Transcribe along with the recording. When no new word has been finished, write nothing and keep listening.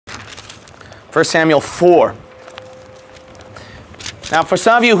1 Samuel 4. Now, for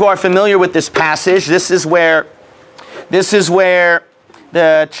some of you who are familiar with this passage, this is where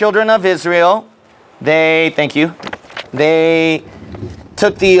the children of Israel, they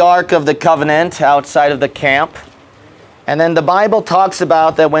took the Ark of the Covenant outside of the camp. And then the Bible talks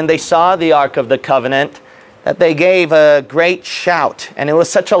about that when they saw the Ark of the Covenant, that they gave a great shout. And it was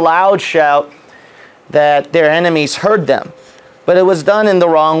such a loud shout that their enemies heard them. But it was done in the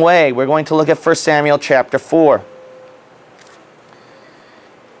wrong way. We're going to look at 1 Samuel chapter 4.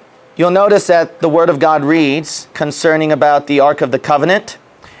 You'll notice that the Word of God reads concerning about the Ark of the Covenant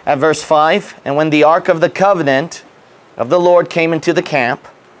at verse 5. And when the Ark of the Covenant of the Lord came into the camp,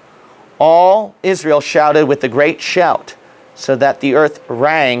 all Israel shouted with a great shout, so that the earth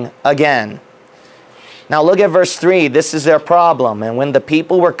rang again. Now look at verse 3. This is their problem. And when the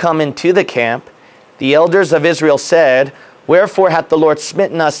people were come into the camp, the elders of Israel said, Wherefore hath the Lord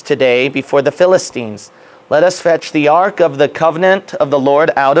smitten us today before the Philistines? Let us fetch the ark of the covenant of the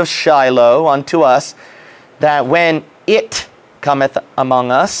Lord out of Shiloh unto us, that when it cometh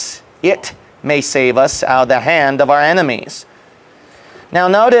among us, it may save us out of the hand of our enemies. Now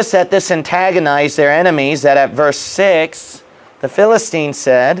notice that this antagonized their enemies, that at verse 6, the Philistines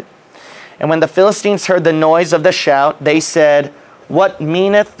said, And when the Philistines heard the noise of the shout, they said, What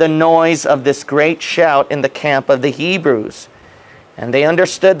meaneth the noise of this great shout in the camp of the Hebrews? And they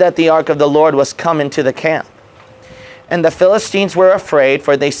understood that the ark of the Lord was come into the camp. And the Philistines were afraid,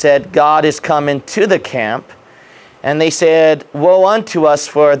 for they said, God is come into the camp. And they said, Woe unto us,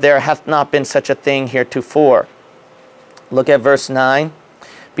 for there hath not been such a thing heretofore. Look at verse 9.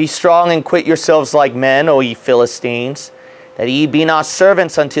 Be strong and quit yourselves like men, O ye Philistines, that ye be not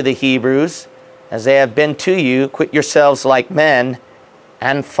servants unto the Hebrews, as they have been to you. Quit yourselves like men,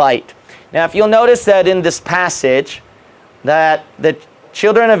 and fight. Now, if you'll notice that in this passage, that the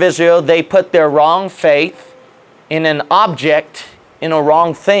children of Israel, they put their wrong faith in an object, in a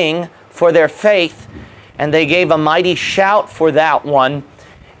wrong thing for their faith, and they gave a mighty shout for that one.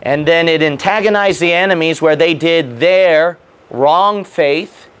 And then it antagonized the enemies where they did their wrong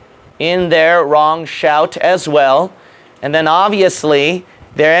faith in their wrong shout as well. And then obviously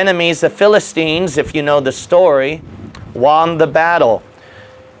their enemies, the Philistines, if you know the story, won the battle.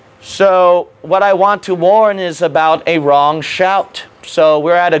 So what I want to warn is about a wrong shout. So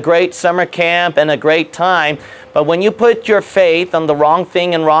we're at a great summer camp and a great time, but when you put your faith on the wrong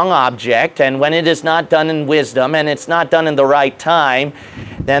thing and wrong object, and when it is not done in wisdom and it's not done in the right time,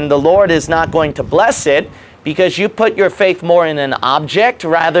 then the Lord is not going to bless it, because you put your faith more in an object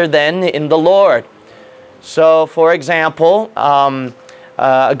rather than in the Lord. So for example,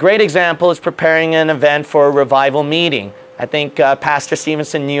 a great example is preparing an event for a revival meeting. I think Pastor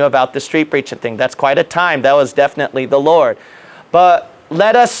Stevenson knew about the street preaching thing. That's quite a time. That was definitely the Lord. But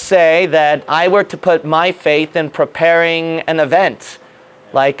let us say that I were to put my faith in preparing an event,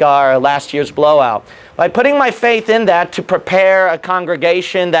 like our last year's blowout. By putting my faith in that to prepare a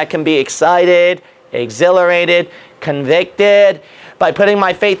congregation that can be excited, exhilarated, convicted, by putting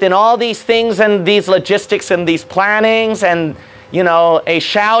my faith in all these things and these logistics and these plannings and, you know, a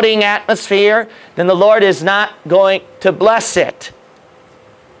shouting atmosphere, then the Lord is not going to bless it.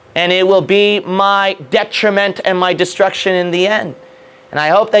 And it will be my detriment and my destruction in the end. And I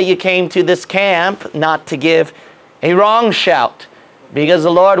hope that you came to this camp not to give a wrong shout, because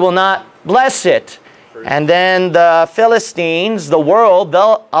the Lord will not bless it. And then the Philistines, the world,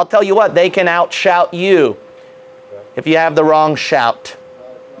 I'll tell you what, they can outshout you if you have the wrong shout.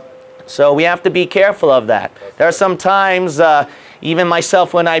 So we have to be careful of that. There are some times, even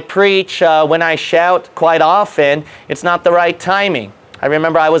myself when I preach, when I shout quite often, it's not the right timing. I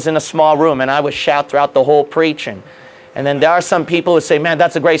remember I was in a small room and I would shout throughout the whole preaching. And then there are some people who say, man,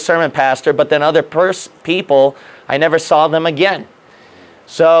 that's a great sermon, Pastor. But then other people, I never saw them again.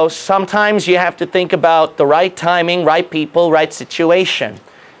 So sometimes you have to think about the right timing, right people, right situation.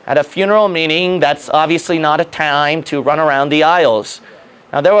 At a funeral meeting, that's obviously not a time to run around the aisles.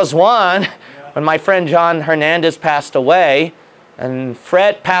 Now there was one, when my friend John Hernandez passed away, and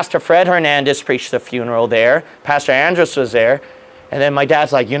Pastor Fred Hernandez preached the funeral there. Pastor Andrus was there. And then my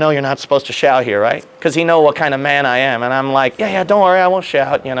dad's like, you know, you're not supposed to shout here, right? Because he knows what kind of man I am. And I'm like, yeah, don't worry, I won't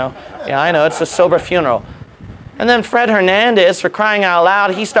shout, you know. Yeah, I know, it's a sober funeral. And then Fred Hernandez, for crying out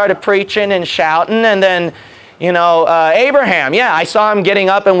loud, he started preaching and shouting. And then, you know, Abraham, yeah, I saw him getting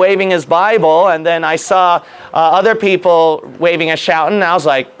up and waving his Bible. And then I saw other people waving and shouting. And I was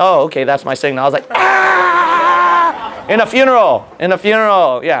like, oh, okay, that's my signal. I was like, ah! In a funeral,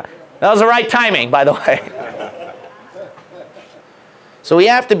 yeah. That was the right timing, by the way. So we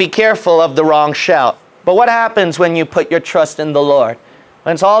have to be careful of the wrong shout. But what happens when you put your trust in the Lord?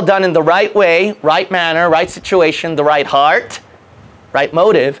 when it's all done in the right way, right manner, right situation, the right heart, right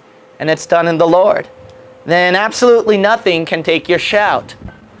motive, and it's done in the Lord, then absolutely nothing can take your shout.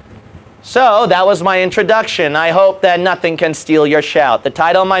 So that was my introduction. I hope that nothing can steal your shout. The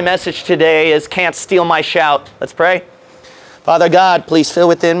title of my message today is Can't Steal My Shout. Let's pray. Father God, please fill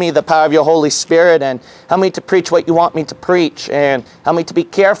within me the power of your Holy Spirit and help me to preach what you want me to preach, and help me to be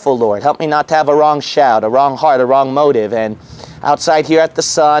careful, Lord. Help me not to have a wrong shout, a wrong heart, a wrong motive. And outside here at the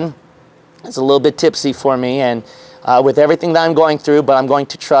sun, it's a little bit tipsy for me, and with everything that I'm going through, but I'm going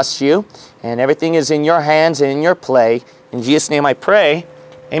to trust you, and everything is in your hands and in your play. In Jesus' name I pray.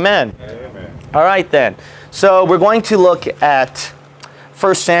 Amen. Amen. All right then. So we're going to look at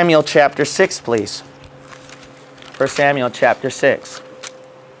 1 Samuel chapter 6, please. 1 Samuel chapter 6.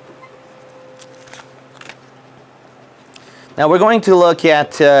 Now we're going to look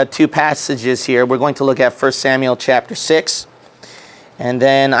at two passages here. We're going to look at 1 Samuel chapter 6. And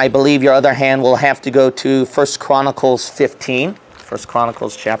then I believe your other hand will have to go to 1 Chronicles 15. 1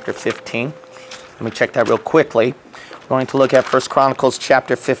 Chronicles chapter 15. Let me check that real quickly. We're going to look at 1 Chronicles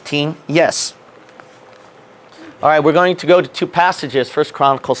chapter 15. Yes. All right, we're going to go to two passages, 1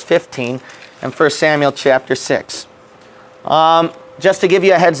 Chronicles 15 and 1 Samuel chapter 6. Just to give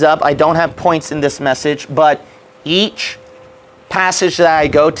you a heads up, I don't have points in this message, but each passage that I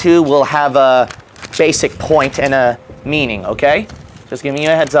go to will have a basic point and a meaning, okay? Just giving you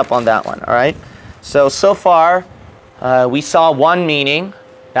a heads up on that one, all right? So far, we saw one meaning.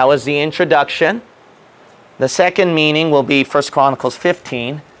 That was the introduction. The second meaning will be 1 Chronicles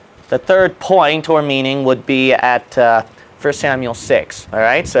 15. The third point or meaning would be at 1 Samuel 6. All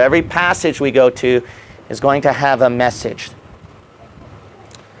right? So every passage we go to is going to have a message.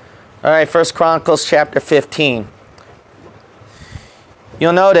 All right, 1 Chronicles chapter 15.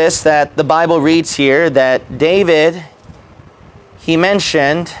 You'll notice that the Bible reads here that David, he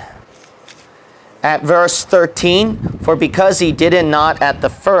mentioned at verse 13, for because he did it not at the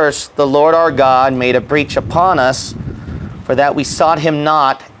first, the Lord our God made a breach upon us, for that we sought him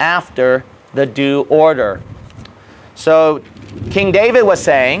not after the due order. So King David was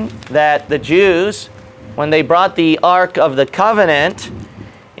saying that the Jews, when they brought the Ark of the Covenant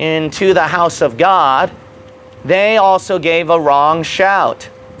into the house of God, they also gave a wrong shout.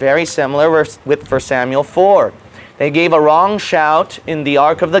 Very similar with 1 Samuel 4. They gave a wrong shout in the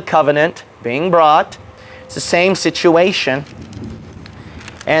Ark of the Covenant being brought. It's the same situation.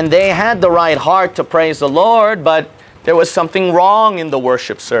 And they had the right heart to praise the Lord, but there was something wrong in the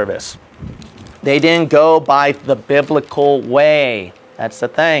worship service. They didn't go by the biblical way. That's the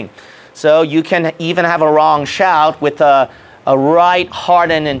thing. So you can even have a wrong shout with a right heart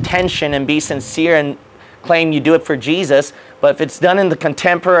and intention and be sincere and claim you do it for Jesus. But if it's done in the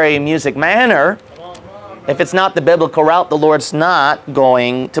contemporary music manner, if it's not the biblical route, the Lord's not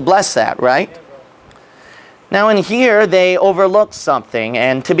going to bless that, right? Now in here, they overlooked something.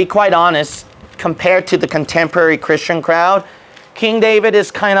 And to be quite honest, compared to the contemporary Christian crowd, King David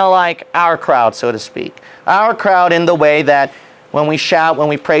is kind of like our crowd, so to speak. Our crowd in the way that when we shout, when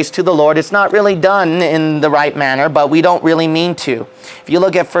we praise to the Lord, it's not really done in the right manner, but we don't really mean to. If you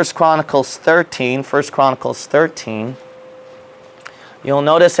look at 1 Chronicles 13, you'll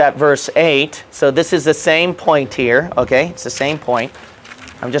notice at verse 8, so this is the same point here, okay? It's the same point.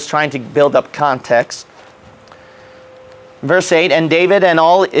 I'm just trying to build up context. Verse 8, and David and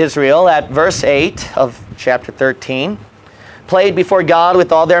all Israel, at verse 8 of chapter 13, played before God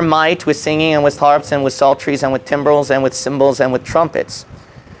with all their might, with singing and with harps and with psalteries and with timbrels and with cymbals and with trumpets.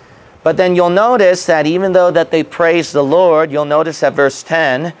 But then you'll notice that even though that they praised the Lord, you'll notice at verse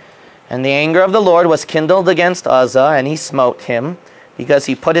 10, and the anger of the Lord was kindled against Uzzah, and he smote him, because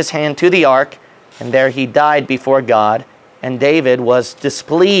he put his hand to the ark, and there he died before God. And David was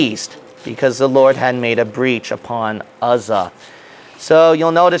displeased, because the Lord had made a breach upon Uzzah. So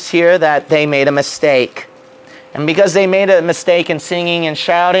you'll notice here that they made a mistake. And because they made a mistake in singing and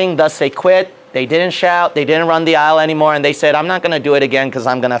shouting, thus they quit. They didn't shout, they didn't run the aisle anymore, and they said, I'm not going to do it again because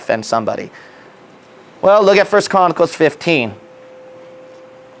I'm going to offend somebody. Well, look at 1 Chronicles 15.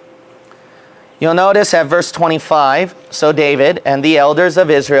 You'll notice at verse 25, so David and the elders of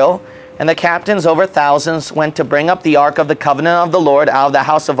Israel and the captains over thousands went to bring up the ark of the covenant of the Lord out of the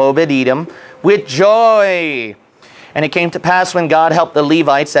house of Obed-Edom with joy. And it came to pass when God helped the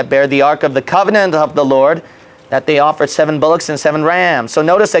Levites that bear the ark of the covenant of the Lord, that they offered 7 bullocks and 7 rams. So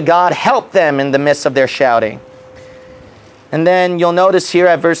notice that God helped them in the midst of their shouting. And then you'll notice here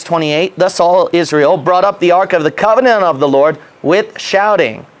at verse 28, thus all Israel brought up the ark of the covenant of the Lord with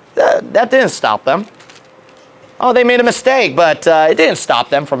shouting. That didn't stop them. Oh, they made a mistake, but it didn't stop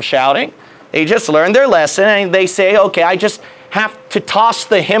them from shouting. They just learned their lesson, and they say, okay, I just have to toss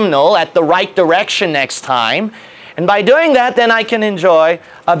the hymnal at the right direction next time. And by doing that, then I can enjoy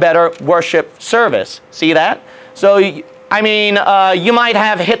a better worship service. See that? So, I mean, you might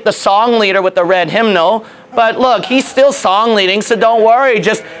have hit the song leader with the red hymnal, but look, he's still song leading, so don't worry.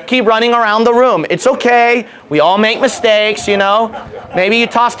 Just keep running around the room. It's okay. We all make mistakes, you know. Maybe you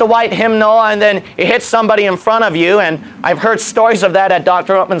tossed a white hymnal and then it hit somebody in front of you, and I've heard stories of that at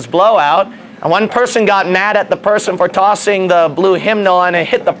Dr. Upman's blowout. And one person got mad at the person for tossing the blue hymnal, and it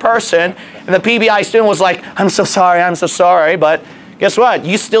hit the person, and the PBI student was like, I'm so sorry, but guess what?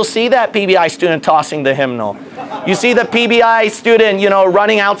 You still see that PBI student tossing the hymnal. You see the PBI student, you know,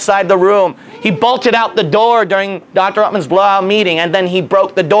 running outside the room. He bolted out the door during Dr. Upman's blowout meeting, and then he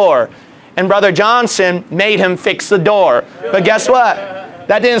broke the door. And Brother Johnson made him fix the door. But guess what?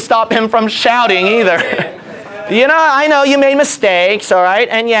 That didn't stop him from shouting either. You know, I know you made mistakes, all right?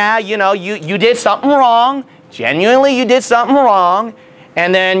 And yeah, you know, you did something wrong. Genuinely, you did something wrong.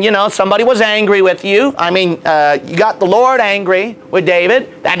 And then, you know, somebody was angry with you. I mean, you got the Lord angry with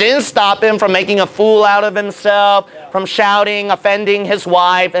David. That didn't stop him from making a fool out of himself, from shouting, offending his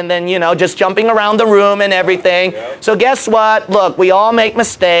wife, and then, you know, just jumping around the room and everything. So guess what? Look, we all make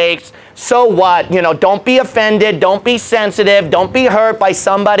mistakes. So what? You know, don't be offended. Don't be sensitive. Don't be hurt by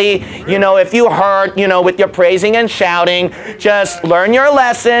somebody. You know, if you hurt, you know, with your praising and shouting, just learn your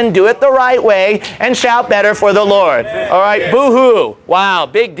lesson, do it the right way, and shout better for the Lord. All right? Boo-hoo. Wow,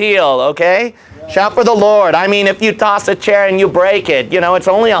 big deal, okay? Shout for the Lord. I mean, if you toss a chair and you break it, you know, it's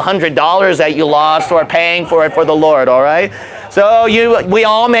only $100 that you lost or paying for it for the Lord, all right? So we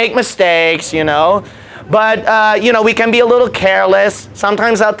all make mistakes, you know. But, you know, we can be a little careless.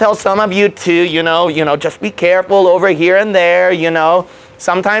 Sometimes I'll tell some of you too, you know, just be careful over here and there, you know.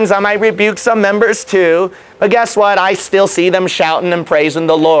 Sometimes I might rebuke some members too. But guess what? I still see them shouting and praising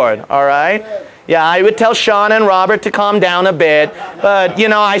the Lord, all right? Yeah, I would tell Sean and Robert to calm down a bit. But, you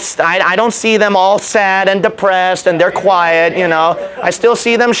know, I don't see them all sad and depressed and they're quiet, you know. I still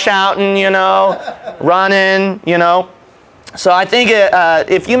see them shouting, you know, running, you know. So I think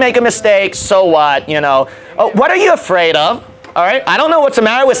if you make a mistake, so what, you know. Oh, what are you afraid of? All right? I don't know what's the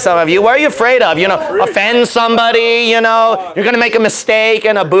matter with some of you. What are you afraid of? You know, offend somebody, you know. You're going to make a mistake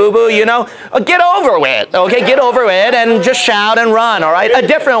and a boo-boo, you know. Get over it, okay? Get over it and just shout and run, all right? A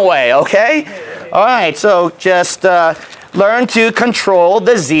different way, okay? All right, so just learn to control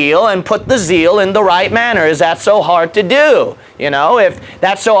the zeal and put the zeal in the right manner. Is that so hard to do? You know, if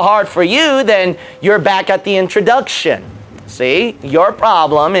that's so hard for you, then you're back at the introduction. See, your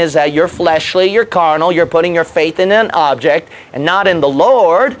problem is that you're fleshly, you're carnal, you're putting your faith in an object and not in the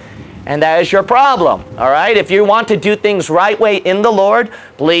Lord, and that is your problem, all right? If you want to do things right way in the Lord,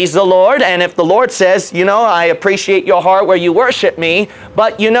 please the Lord, and if the Lord says, you know, I appreciate your heart where you worship me,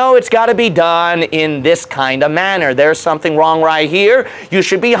 but you know it's got to be done in this kind of manner. There's something wrong right here. You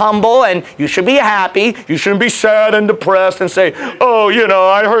should be humble and you should be happy. You shouldn't be sad and depressed and say, oh, you know,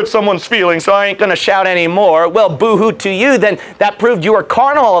 I hurt someone's feelings, so I ain't going to shout anymore. Well, boo-hoo to you, then that proved you were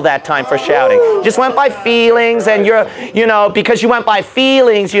carnal all that time for shouting. Just went by feelings, and you're, you know, because you went by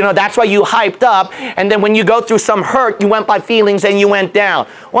feelings, you know, that's why you hyped up, and then when you go through some hurt, you went by feelings and you went down.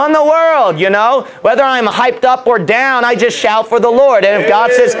 What in the world, you know? Whether I'm hyped up or down, I just shout for the Lord. And if God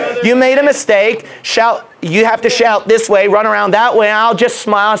says, you made a mistake, shout, you have to shout this way, run around that way, I'll just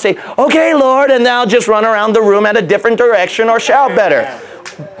smile and say, okay, Lord, and then I'll just run around the room at a different direction or shout better.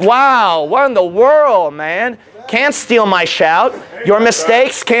 Wow, what in the world, man? Can't steal my shout. Your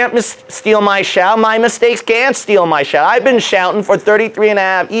mistakes can't steal my shout. My mistakes can't steal my shout. I've been shouting for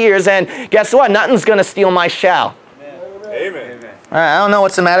 33.5 years, and guess what? Nothing's going to steal my shout. Amen. I don't know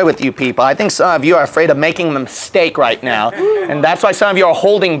what's the matter with you people. I think some of you are afraid of making a mistake right now. And that's why some of you are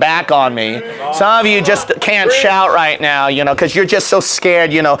holding back on me. Some of you just can't shout right now, you know, because you're just so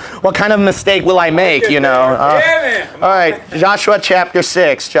scared, you know. What kind of mistake will I make, you know? All right, Joshua chapter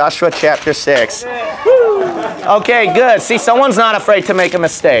 6. Joshua chapter 6. Okay, good. See, someone's not afraid to make a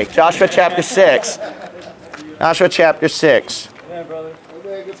mistake. Joshua chapter 6. Joshua chapter 6.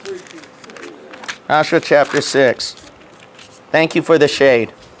 Joshua chapter 6. Thank you for the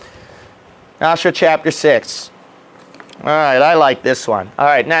shade. Joshua chapter 6. All right, I like this one. All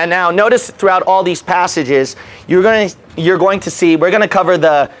right, now notice throughout all these passages, you're going to see, we're going to cover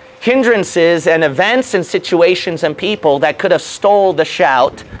the hindrances and events and situations and people that could have stole the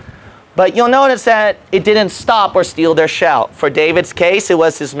shout. But you'll notice that it didn't stop or steal their shout. For David's case, it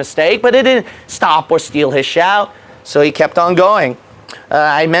was his mistake, but it didn't stop or steal his shout. So he kept on going.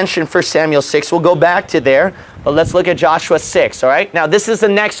 I mentioned 1 Samuel 6. We'll go back to there. But let's look at Joshua 6, all right? Now, this is the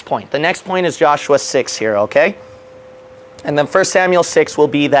next point. The next point is Joshua 6 here, okay? And then 1 Samuel 6 will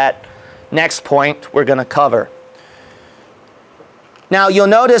be that next point we're going to cover. Now you'll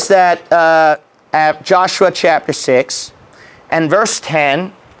notice that at Joshua chapter 6 and verse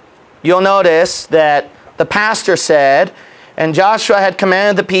 10, you'll notice that the pastor said, and Joshua had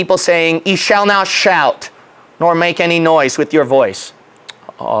commanded the people, saying, ye shall not shout, nor make any noise with your voice.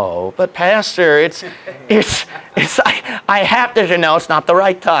 Oh, but pastor, I have to know it's not the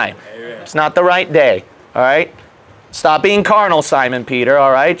right time. Amen. It's not the right day. All right? Stop being carnal, Simon Peter.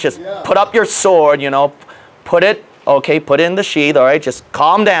 All right? Just put up your sword, you know. Put it in the sheath. All right? Just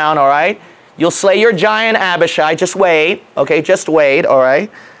calm down. All right? You'll slay your giant Abishai. Just wait. Okay? Just wait. All right?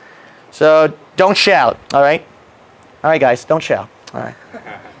 So don't shout. All right? All right, guys. Don't shout. All right?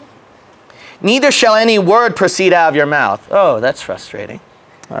 Neither shall any word proceed out of your mouth. Oh, that's frustrating.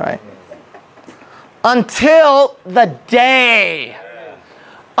 All right. Until the day.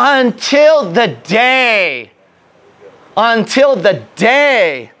 Until the day. Until the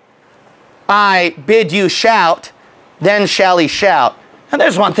day I bid you shout, then shall he shout. And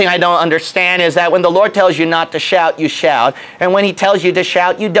there's one thing I don't understand is that when the Lord tells you not to shout, you shout. And when he tells you to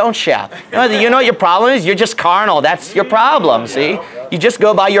shout, you don't shout. You know what your problem is? You're just carnal. That's your problem, see? You just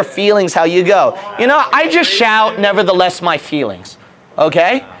go by your feelings how you go. You know, I just shout, nevertheless my feelings.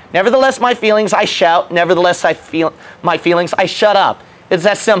 Okay? Nevertheless my feelings, I shout. Nevertheless my feelings, I shut up. It's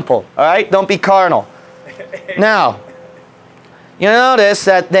that simple. All right? Don't be carnal. Now, you notice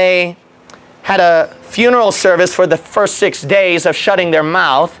that they had a funeral service for the first 6 days of shutting their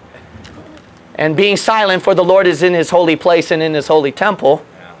mouth and being silent, for the Lord is in his holy place and in his holy temple.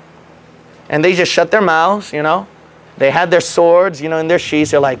 And they just shut their mouths, you know. They had their swords, you know, in their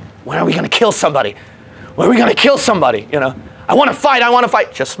sheaths. They're like, when are we going to kill somebody? When are we going to kill somebody? You know, I want to fight, I want to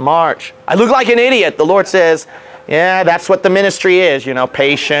fight. Just march. I look like an idiot. The Lord says, yeah, that's what the ministry is, you know,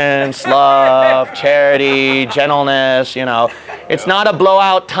 patience, love, charity, gentleness, you know. It's not a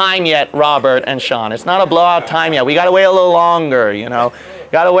blowout time yet, Robert and Sean. It's not a blowout time yet. We got to wait a little longer, you know.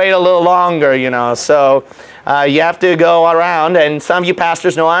 Got to wait a little longer, you know. So you have to go around, and some of you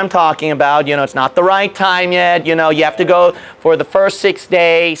pastors know what I'm talking about. You know, it's not the right time yet. You know, you have to go for the first 6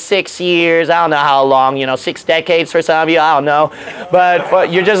 days, 6 years. I don't know how long, you know, 6 decades for some of you. I don't know.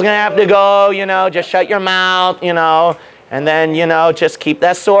 But you're just going to have to go, you know, just shut your mouth, you know. And then, you know, just keep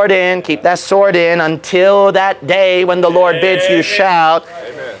that sword in until that day when the Lord bids you shout.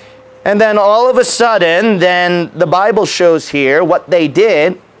 Amen. And then all of a sudden, then the Bible shows here what they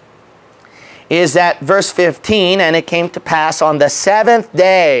did is that verse 15, and it came to pass on the 7th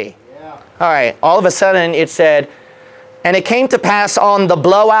day. Yeah. All right, all of a sudden it said, and it came to pass on the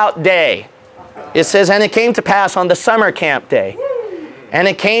blowout day. It says, and it came to pass on the summer camp day. And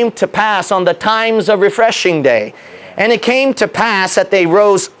it came to pass on the times of refreshing day. And it came to pass that they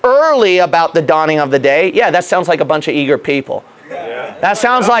rose early about the dawning of the day. Yeah, that sounds like a bunch of eager people. Yeah. That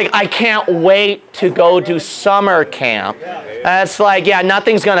sounds like I can't wait to go to summer camp. That's like, yeah,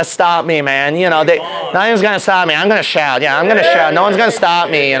 nothing's going to stop me, man. You know, nothing's going to stop me. I'm going to shout. Yeah, I'm going to shout. No one's going to stop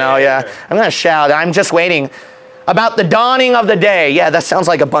me, you know. Yeah, I'm going to shout. I'm just waiting. About the dawning of the day. Yeah, that sounds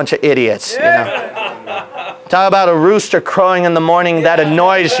like a bunch of idiots, you know. Talk about a rooster crowing in the morning that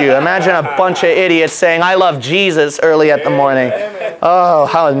annoys you. Imagine a bunch of idiots saying, I love Jesus early at the morning. Oh,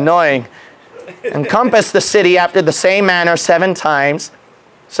 how annoying. Encompass the city after the same manner 7 times.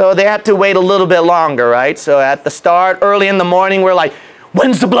 So they had to wait a little bit longer, right? So at the start, early in the morning, we're like,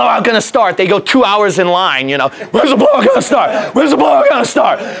 when's the blowout going to start? They go 2 hours in line, you know. When's the blowout going to start? When's the blowout going to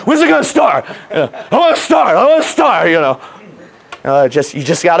start? When's it going to start? You know, I want to start. I want to start, you know. You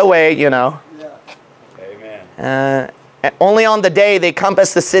just got to wait, you know. Amen. Only on the day they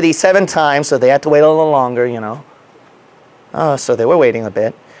compassed the city 7 times, so they had to wait a little longer, you know. So they were waiting a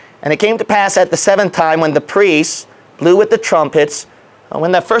bit. And it came to pass at the 7th time when the priests blew with the trumpets,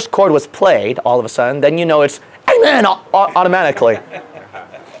 when that first chord was played, all of a sudden, then you know it's amen automatically.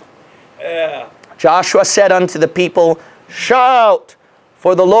 Yeah. Joshua said unto the people, shout,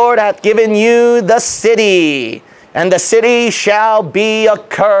 for the Lord hath given you the city, and the city shall be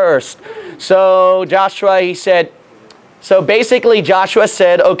accursed. So Joshua, he said, so basically Joshua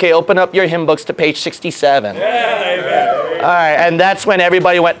said, okay, open up your hymn books to page 67. Yeah, amen. All right, and that's when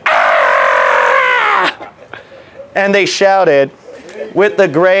everybody went, ah! And they shouted with the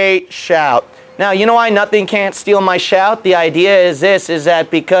great shout. Now, you know why nothing can't steal my shout? The idea is this, is that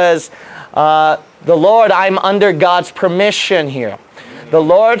because the Lord, I'm under God's permission here. The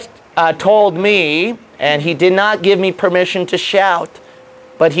Lord told me, and he did not give me permission to shout,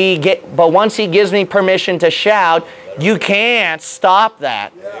 but once he gives me permission to shout, you can't stop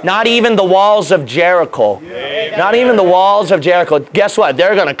that. Not even the walls of Jericho. Not even the walls of Jericho. Guess what?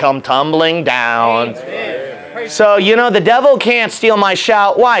 They're going to come tumbling down. So, you know, the devil can't steal my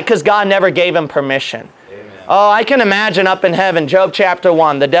shout. Why? Because God never gave him permission. Oh, I can imagine up in heaven, Job chapter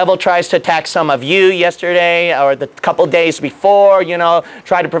 1, the devil tries to attack some of you yesterday or the couple days before, you know,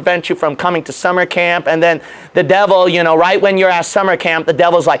 try to prevent you from coming to summer camp. And then the devil, you know, right when you're at summer camp, the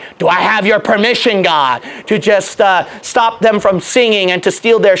devil's like, do I have your permission, God, to just stop them from singing and to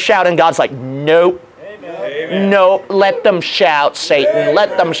steal their shout? And God's like, nope. Amen. No, let them shout, Satan.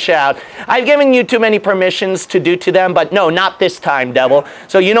 Let them shout. I've given you too many permissions to do to them, but no, not this time, devil.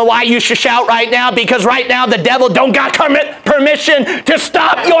 So you know why you should shout right now? Because right now the devil don't got permission to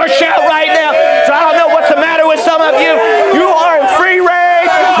stop your shout right now. So I don't know what's the matter with some of you. You are in free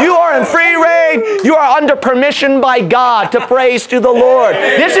reign. You are in free reign. You are under permission by God to praise to the Lord.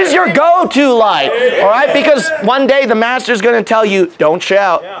 This is your go-to life, all right? Because one day the master's going to tell you, don't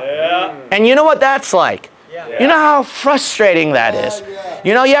shout. And you know what that's like? You know how frustrating that is.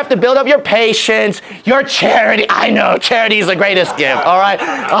 You know, you have to build up your patience, your charity. I know, charity is the greatest gift, all right?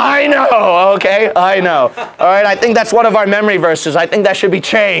 I know, okay? I know. All right, I think that's one of our memory verses. I think that should be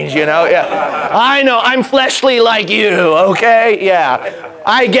changed, you know? Yeah. I know, I'm fleshly like you, okay? Yeah.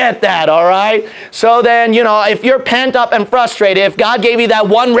 I get that, all right? So then, you know, if you're pent up and frustrated, if God gave you that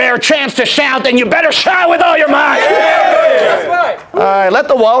one rare chance to shout, then you better shout with all your might. That's right. All right, let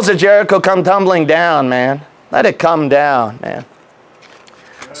the walls of Jericho come tumbling down, man. Let it come down, man.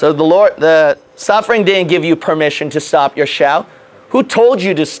 So the suffering didn't give you permission to stop your shout. Who told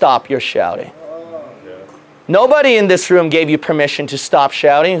you to stop your shouting? Nobody in this room gave you permission to stop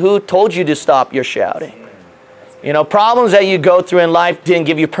shouting. Who told you to stop your shouting? You know, problems that you go through in life didn't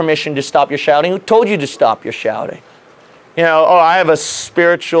give you permission to stop your shouting. Who told you to stop your shouting? You know, oh, I have a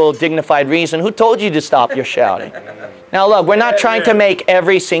spiritual, dignified reason. Who told you to stop your shouting? Now, look, we're not trying to make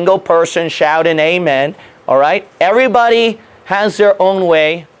every single person shout an amen, all right? Everybody has their own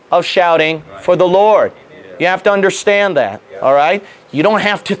way of shouting for the Lord. You have to understand that, all right? You don't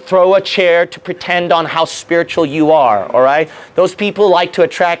have to throw a chair to pretend on how spiritual you are, all right? Those people like to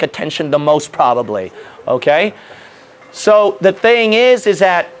attract attention the most probably, okay? So the thing is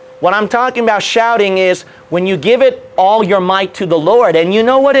that what I'm talking about shouting is when you give it all your might to the Lord, and you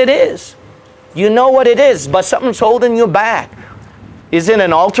know what it is. You know what it is, but something's holding you back. Is it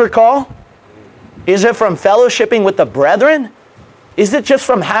an altar call? Is it from fellowshipping with the brethren? Is it just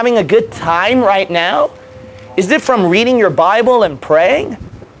from having a good time right now? Is it from reading your Bible and praying?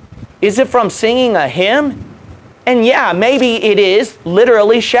 Is it from singing a hymn? And yeah, maybe it is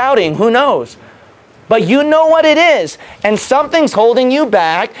literally shouting. Who knows? But you know what it is. And something's holding you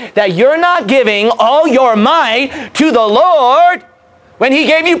back that you're not giving all your might to the Lord when He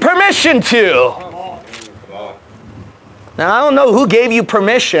gave you permission to. Now, I don't know who gave you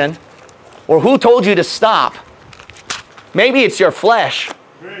permission or who told you to stop. Maybe it's your flesh.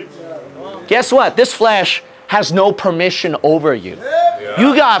 Guess what? This flesh has no permission over you.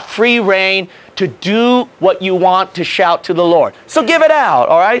 You got free reign to do what you want to shout to the Lord. So give it out,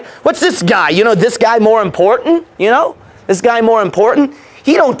 all right? What's this guy? You know, this guy more important? You know? This guy more important?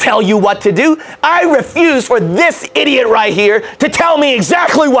 He don't tell you what to do. I refuse for this idiot right here to tell me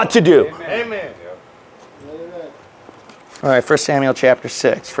exactly what to do. Amen. All right, 1 Samuel chapter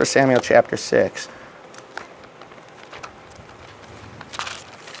 6. 1 Samuel chapter 6.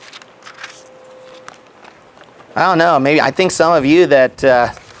 I don't know, maybe I think some of you that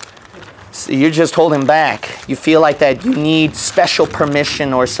you're just holding back. You feel like that you need special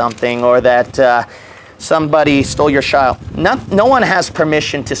permission or something, or that somebody stole your child. No one has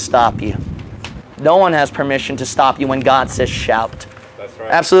permission to stop you. No one has permission to stop you when God says shout. That's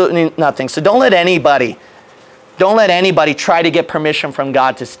right. Absolutely nothing. So don't let anybody try to get permission from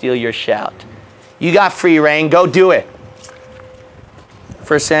God to steal your shout. You got free reign. Go do it.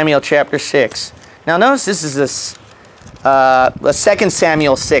 1 Samuel chapter 6. Now notice this is 2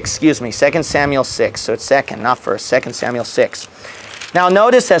 Samuel 6, excuse me, 2 Samuel 6. So it's second, not first, 2 Samuel 6. Now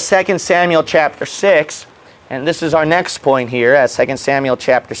notice that 2 Samuel chapter 6, and this is our next point here at 2 Samuel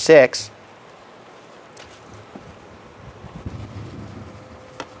chapter 6.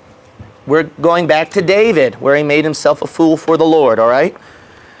 We're going back to David, where he made himself a fool for the Lord, all right?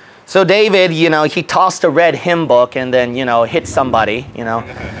 So David, you know, he tossed a red hymn book and then, you know, hit somebody, you know.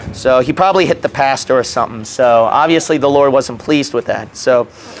 So he probably hit the pastor or something. So obviously the Lord wasn't pleased with that. So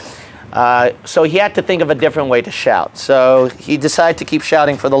he had to think of a different way to shout. So he decided to keep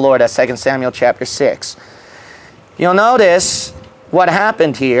shouting for the Lord at 2 Samuel chapter 6. You'll notice what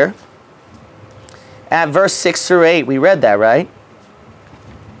happened here at verse 6 through 8. We read that, right?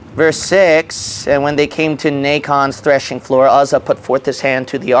 Verse 6, and when they came to Nachon's threshing floor, Uzzah put forth his hand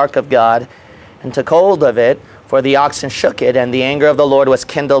to the ark of God and took hold of it, for the oxen shook it, and the anger of the Lord was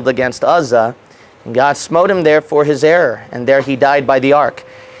kindled against Uzzah. And God smote him there for his error, and there he died by the ark.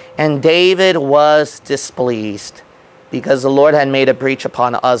 And David was displeased because the Lord had made a breach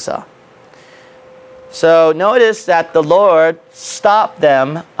upon Uzzah. So notice that the Lord stopped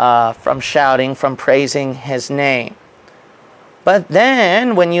them from shouting, from praising his name. But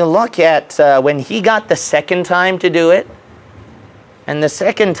then when you look at when he got the second time to do it, and the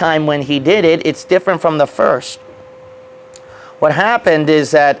second time when he did it, it's different from the first. What happened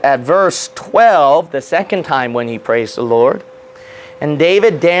is that at verse 12, the second time when he praised the Lord, and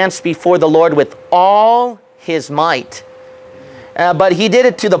David danced before the Lord with all his might. But he did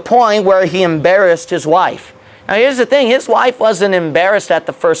it to the point where he embarrassed his wife. Now here's the thing, his wife wasn't embarrassed at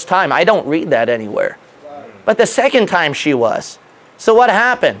the first time. I don't read that anywhere. But the second time she was. So what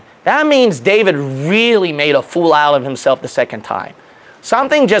happened? That means David really made a fool out of himself the second time.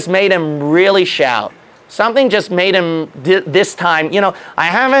 Something just made him really shout. Something just made him this time, you know, I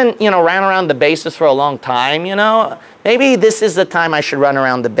haven't, you know, ran around the bases for a long time, you know. Maybe this is the time I should run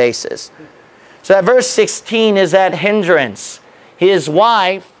around the bases. So that verse 16 is that hindrance. His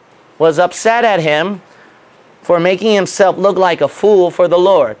wife was upset at him for making himself look like a fool for the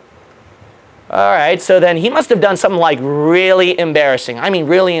Lord. All right, so then he must have done something like really embarrassing. I mean,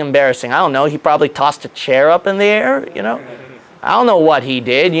 really embarrassing. I don't know, he probably tossed a chair up in the air, you know. I don't know what he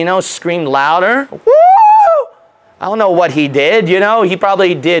did, you know, screamed louder. Woo! I don't know what he did, you know. He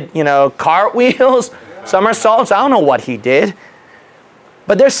probably did, you know, cartwheels, somersaults. I don't know what he did.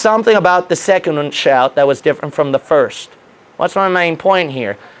 But there's something about the second shout that was different from the first. What's my main point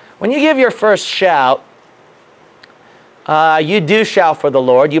here? When you give your first shout, you do shout for the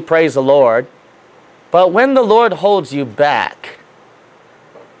Lord, you praise the Lord. But when the Lord holds you back,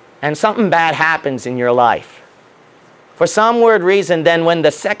 and something bad happens in your life, for some weird reason, then when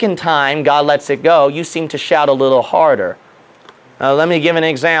the second time God lets it go, you seem to shout a little harder. Let me give an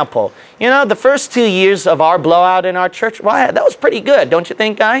example. You know, the first 2 years of our blowout in our church, well, that was pretty good, don't you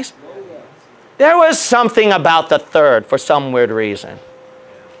think, guys? There was something about the third for some weird reason.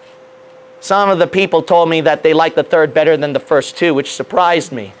 Some of the people told me that they liked the third better than the first two, which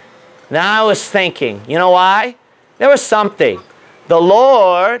surprised me. Now I was thinking, you know why? There was something. The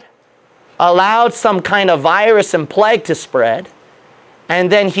Lord allowed some kind of virus and plague to spread,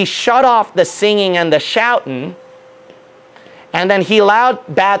 and then he shut off the singing and the shouting, and then he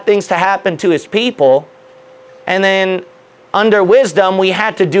allowed bad things to happen to his people, and then under wisdom we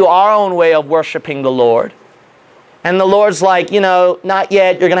had to do our own way of worshiping the Lord. And the Lord's like, you know, not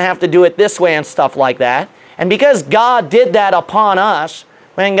yet, you're going to have to do it this way and stuff like that. And because God did that upon us,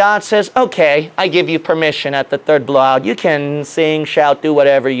 when God says, okay, I give you permission at the third blowout, you can sing, shout, do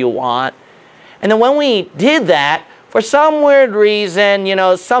whatever you want. And then when we did that, for some weird reason, you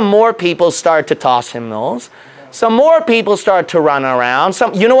know, some more people start to toss hymnals. Some more people start to run around.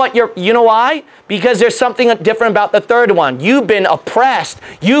 You know what? You know why? Because there's something different about the third one. You've been oppressed.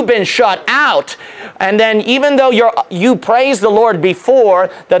 You've been shut out. And then even though you praised the Lord before,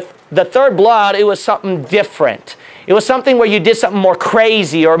 the third blowout, it was something different. It was something where you did something more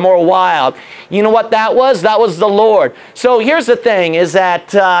crazy or more wild. You know what that was? That was the Lord. So here's the thing, is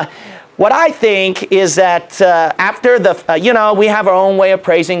that what I think is that after you know, we have our own way of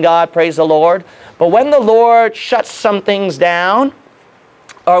praising God, praise the Lord. But when the Lord shuts some things down,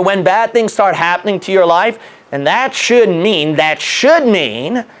 or when bad things start happening to your life, then that should mean that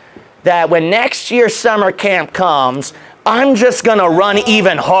when next year's summer camp comes, I'm just going to run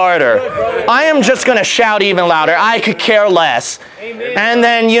even harder. I am just going to shout even louder. I could care less. Amen. And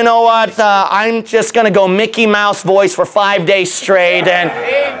then, you know what? I'm just going to go Mickey Mouse voice for 5 days straight. And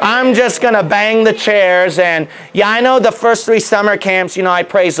I'm just going to bang the chairs. And yeah, I know the first 3 summer camps, you know, I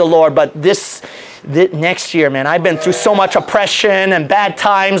praise the Lord. But this next year, man, I've been through so much oppression and bad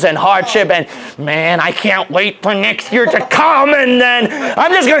times and hardship. And man, I can't wait for next year to come. And then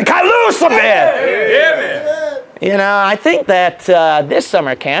I'm just going to cut loose a bit. Amen. You know, I think that this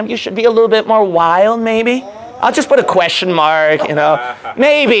summer camp, you should be a little bit more wild, maybe. I'll just put a question mark, you know.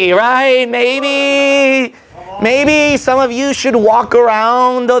 Maybe, right? Maybe some of you should walk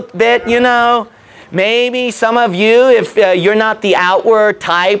around a bit, you know. Maybe some of you, if you're not the outward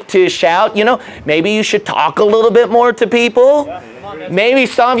type to shout, you know, maybe you should talk a little bit more to people. Maybe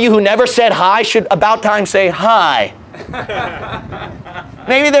some of you who never said hi should about time say hi.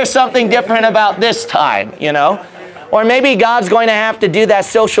 Maybe there's something different about this time, you know. Or maybe God's going to have to do that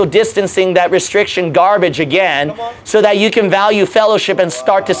social distancing, that restriction garbage again, so that you can value fellowship and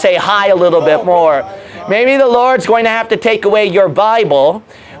start to say hi a little bit more. Maybe the Lord's going to have to take away your Bible,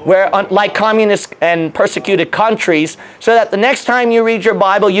 where, like communist and persecuted countries, so that the next time you read your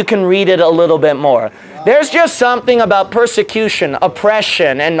Bible, you can read it a little bit more. There's just something about persecution,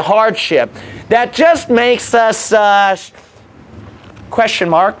 oppression, and hardship that just makes us Question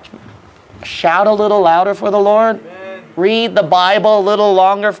mark. Shout a little louder for the Lord. Amen. Read the Bible a little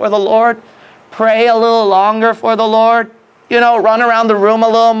longer for the Lord. Pray a little longer for the Lord. You know, run around the room a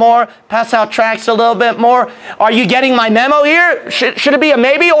little more. Pass out tracts a little bit more. Are you getting my memo here? Should it be a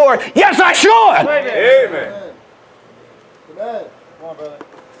maybe or yes, I should? Amen. Amen. Come on, brother.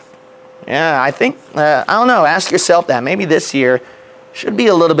 Yeah, I think, I don't know. Ask yourself that. Maybe this year should be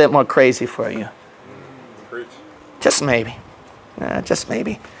a little bit more crazy for you. Preach. Just maybe. Just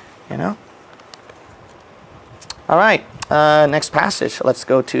maybe. You know? All right. Next passage. Let's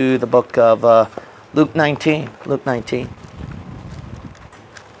go to the book of Luke 19. Luke 19.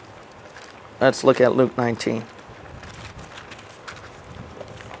 Let's look at Luke 19.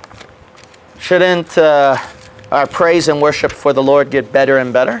 Shouldn't our praise and worship for the Lord get better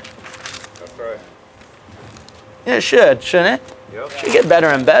and better? That's right. Yeah, it should, shouldn't it? Yep. It should get better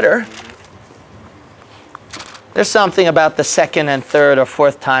and better. There's something about the second and third or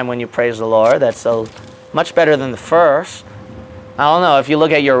fourth time when you praise the Lord that's so much better than the first. I don't know, if you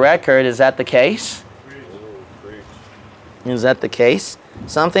look at your record, is that the case? Is that the case?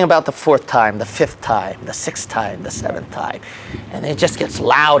 Something about the fourth time, the fifth time, the sixth time, the seventh time. And it just gets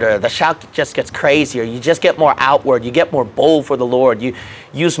louder. The shout just gets crazier. You just get more outward. You get more bold for the Lord. You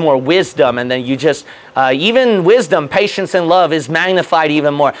use more wisdom. And then you just, even wisdom, patience, and love is magnified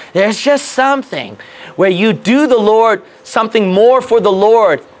even more. There's just something where you do the Lord, something more for the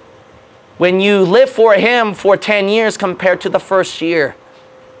Lord when you live for Him for 10 years compared to the first year.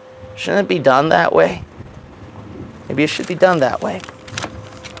 Shouldn't it be done that way? Maybe it should be done that way.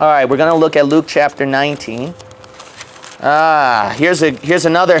 All right, we're going to look at Luke chapter 19. Here's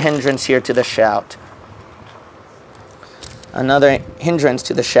another hindrance here to the shout. Another hindrance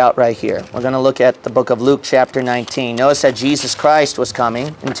to the shout right here. We're going to look at the book of Luke chapter 19. Notice that Jesus Christ was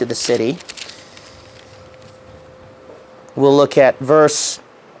coming into the city. We'll look at verse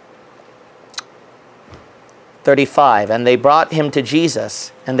 35. And they brought him to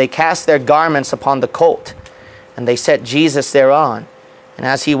Jesus, and they cast their garments upon the colt, and they set Jesus thereon. And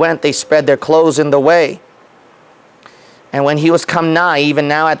as he went, they spread their clothes in the way. And when he was come nigh, even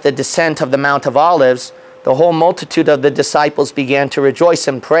now at the descent of the Mount of Olives, the whole multitude of the disciples began to rejoice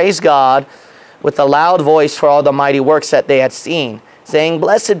and praise God with a loud voice for all the mighty works that they had seen, saying,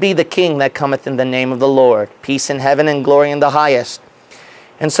 Blessed be the King that cometh in the name of the Lord, peace in heaven and glory in the highest.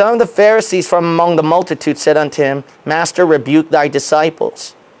 And some of the Pharisees from among the multitude said unto him, Master, rebuke thy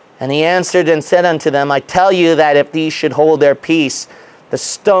disciples. And he answered and said unto them, I tell you that if these should hold their peace, the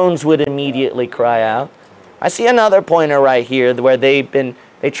stones would immediately cry out. I see another pointer right here where they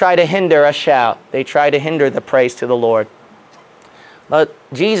try to hinder a shout. They try to hinder the praise to the Lord. But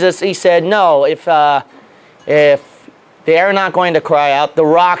Jesus, he said, no, if they are not going to cry out, the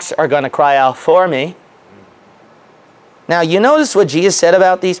rocks are going to cry out for me. Now, you notice what Jesus said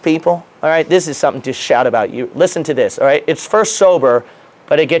about these people? All right, this is something to shout about. You listen to this, all right? It's first sober,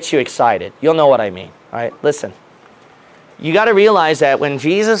 but it gets you excited. You'll know what I mean, all right? Listen. You got to realize that when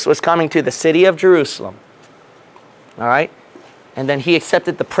Jesus was coming to the city of Jerusalem, all right, and then he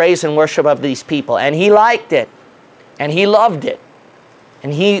accepted the praise and worship of these people, and he liked it, and he loved it,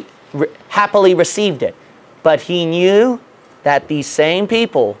 and he happily received it. But he knew that these same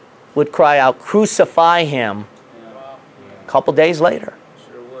people would cry out, crucify him, a couple days later.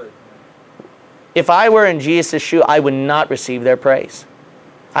 Sure would. If I were in Jesus' shoe, I would not receive their praise.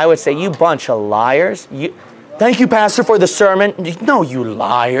 I would say, you bunch of liars. Thank you, Pastor, for the sermon. No, you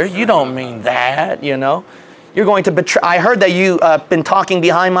liar. You don't mean that, you know. You're going to betray. I heard that you've been talking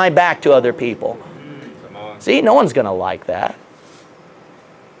behind my back to other people. Come on. See, no one's going to like that.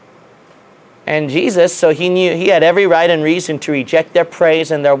 And Jesus, so he knew he had every right and reason to reject their praise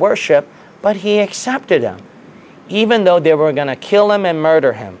and their worship, but he accepted them, even though they were going to kill him and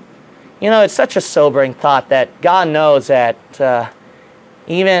murder him. You know, it's such a sobering thought that God knows that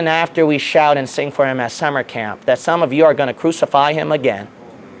even after we shout and sing for him at summer camp, that some of you are going to crucify him again.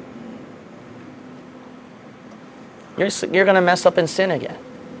 You're going to mess up and sin again.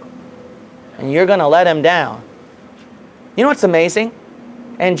 And you're going to let him down. You know what's amazing?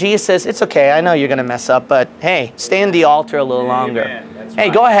 And Jesus says, it's okay, I know you're going to mess up, but hey, stay in the altar a little longer. Hey,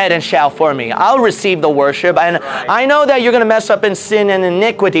 go ahead and shout for me. I'll receive the worship. And I know that you're going to mess up in sin and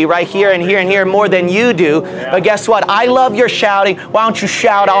iniquity right here and here and here more than you do. But guess what? I love your shouting. Why don't you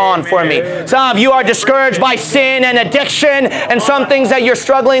shout on for me? Some of you are discouraged by sin and addiction and some things that you're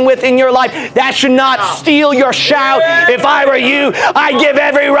struggling with in your life. That should not steal your shout. If I were you, I'd give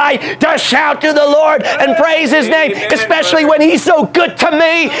every right to shout to the Lord and praise his name, especially when he's so good to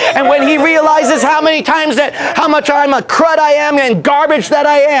me and when he realizes how much I'm a crud I am and garbage garbage that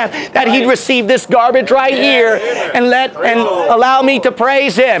I am, that He'd receive this garbage right here and allow me to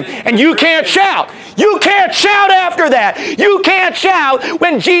praise Him. And you can't shout. You can't shout after that. You can't shout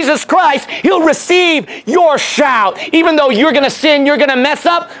when Jesus Christ, He'll receive your shout. Even though you're going to sin, you're going to mess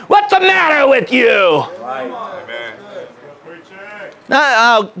up. What's the matter with you? Amen.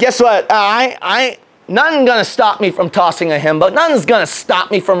 Guess what? Nothing's going to stop me from tossing a hymn, but nothing's going to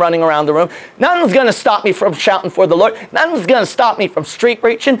stop me from running around the room. Nothing's going to stop me from shouting for the Lord. Nothing's going to stop me from street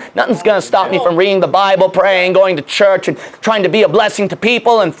preaching. Nothing's going to stop me from reading the Bible, praying, going to church, and trying to be a blessing to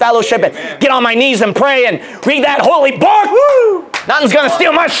people and fellowship and get on my knees and pray and read that holy book. Woo! Nothing's going to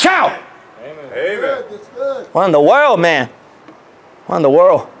steal my shout. Amen. What in the world, man? What in the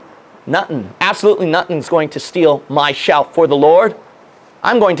world? Nothing, absolutely nothing's going to steal my shout for the Lord.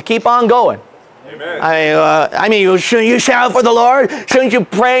 I'm going to keep on going. Amen. I mean, shouldn't you shout for the Lord? Shouldn't you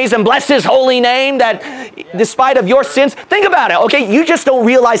praise and bless His holy name that despite of your sins? Think about it, okay? You just don't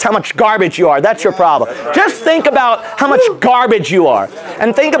realize how much garbage you are. That's your problem. Just think about how much garbage you are.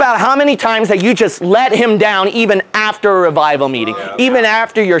 And think about how many times that you just let Him down even after a revival meeting, even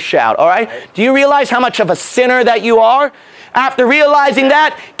after your shout, all right? Do you realize how much of a sinner that you are? After realizing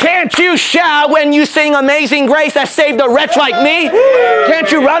that, can't you shout when you sing Amazing Grace that saved a wretch like me? Can't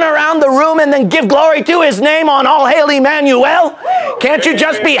you run around the room and then give glory to His name on All Hail Emmanuel? Can't you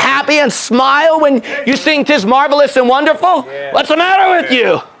just be happy and smile when you sing 'Tis Marvelous and Wonderful? What's the matter with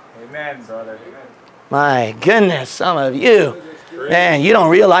you? Amen, brother. My goodness, some of you, man, you don't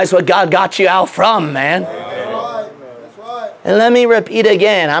realize what God got you out from, man. And let me repeat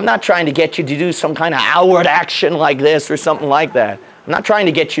again, I'm not trying to get you to do some kind of outward action like this or something like that. I'm not trying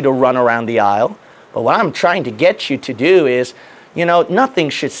to get you to run around the aisle. But what I'm trying to get you to do is, you know,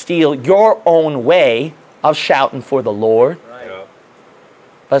 nothing should steal your own way of shouting for the Lord. Yeah.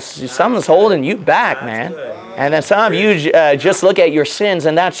 But something's holding you back, man. And then some of you just look at your sins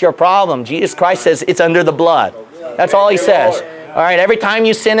and that's your problem. Jesus Christ says it's under the blood. That's all He says. All right, every time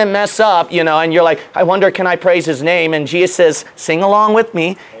you sin and mess up, you know, and you're like, I wonder, can I praise His name? And Jesus says, sing along with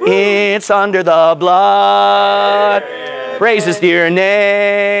me. It's under the blood. Praises to your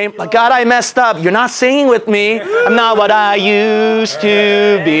name. But God, I messed up. You're not singing with me. I'm not what I used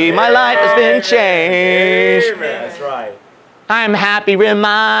to be. My life has been changed. That's right. I'm happy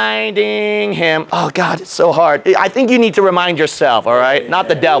reminding Him. Oh, God, it's so hard. I think you need to remind yourself, all right? Not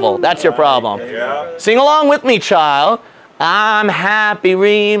the devil. That's your problem. Yeah. Sing along with me, child. I'm happy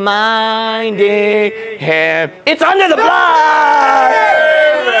reminding Him. It's under the blood.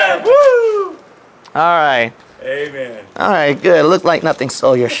 Amen. Woo! All right. Amen. All right, good. Looked like nothing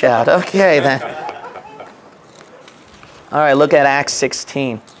stole your shout. Okay, then. All right, look at Acts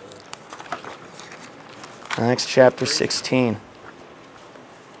 16. Acts chapter 16.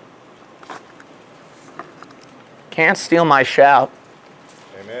 Can't steal my shout.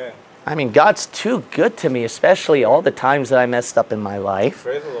 Amen. I mean, God's too good to me, especially all the times that I messed up in my life.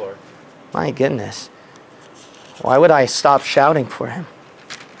 Praise the Lord. My goodness. Why would I stop shouting for Him?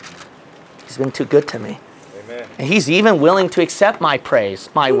 He's been too good to me. Amen. And He's even willing to accept my praise,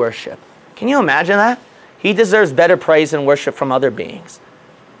 my worship. Can you imagine that? He deserves better praise and worship from other beings.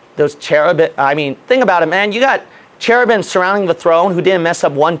 Those cherubim, I mean, think about it, man. You got cherubim surrounding the throne who didn't mess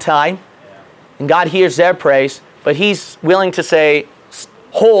up one time. And God hears their praise, but He's willing to say,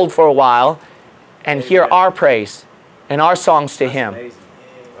 hold for a while and hear our praise and our songs to Him. Amazing.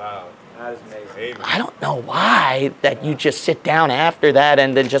 Wow. That is amazing. Amen. I don't know why that you just sit down after that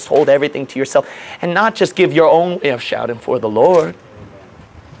and then just hold everything to yourself and not just give your own way of shouting for the Lord.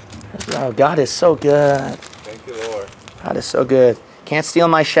 Oh, God is so good. Thank you, Lord. God is so good. Can't steal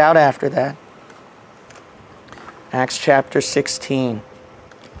my shout after that. Acts chapter 16.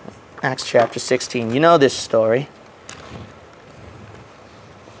 Acts chapter 16. You know this story.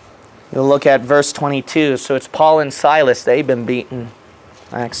 You'll look at verse 22. So it's Paul and Silas. They've been beaten.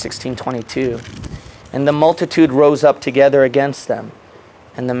 Acts 16:22. And the multitude rose up together against them.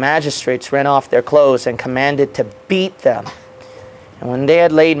 And the magistrates rent off their clothes and commanded to beat them. And when they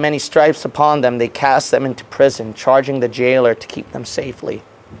had laid many stripes upon them, they cast them into prison, charging the jailer to keep them safely.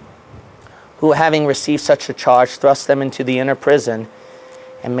 Who, having received such a charge, thrust them into the inner prison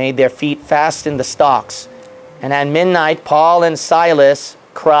and made their feet fast in the stocks. And at midnight, Paul and Silas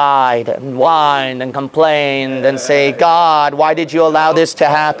cried and whined and complained and say, God, why did you allow this to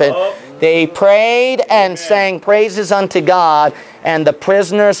happen? They prayed and sang praises unto God, and the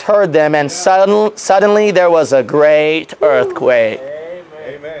prisoners heard them, and suddenly there was a great earthquake.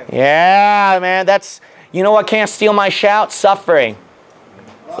 Amen. Yeah, man, that's, you know what can't steal my shout? Suffering.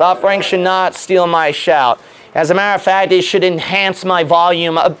 Suffering should not steal my shout. As a matter of fact, it should enhance my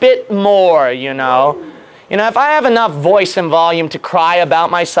volume a bit more, you know. You know, if I have enough voice and volume to cry about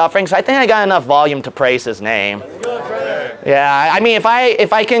my sufferings, I think I got enough volume to praise His name. Yeah, I mean, if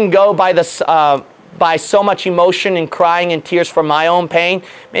I can go by by so much emotion and crying and tears for my own pain,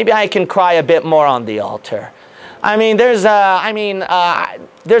 maybe I can cry a bit more on the altar. I mean, there's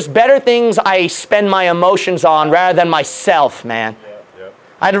better things I spend my emotions on rather than myself, man.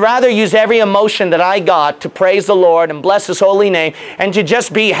 I'd rather use every emotion that I got to praise the Lord and bless His holy name and to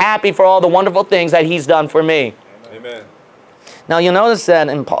just be happy for all the wonderful things that He's done for me. Amen. Now you'll notice that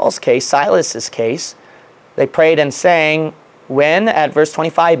in Paul's case, Silas's case, they prayed and sang when? At verse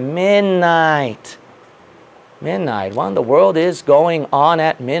 25, midnight. Midnight. What in the world is going on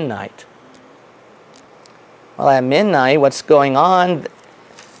at midnight? Well, at midnight, what's going on?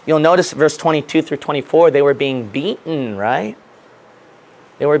 You'll notice verse 22 through 24, they were being beaten, right?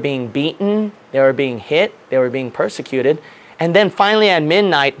 They were being beaten, they were being hit, they were being persecuted. And then finally at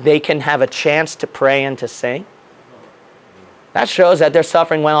midnight, they can have a chance to pray and to sing. That shows that their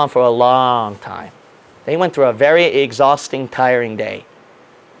suffering went on for a long time. They went through a very exhausting, tiring day.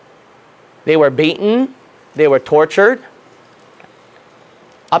 They were beaten, they were tortured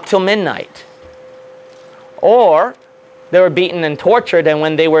up till midnight. Or they were beaten and tortured, and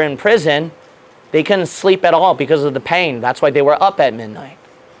when they were in prison, they couldn't sleep at all because of the pain. That's why they were up at midnight.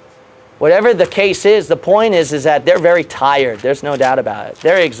 Whatever the case is, the point is that they're very tired. There's no doubt about it.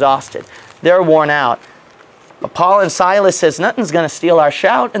 They're exhausted. They're worn out. But Paul and Silas says, nothing's going to steal our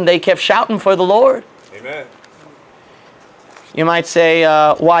shout, and they kept shouting for the Lord. Amen. You might say,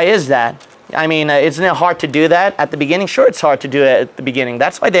 why is that? I mean, isn't it hard to do that at the beginning? Sure, it's hard to do it at the beginning.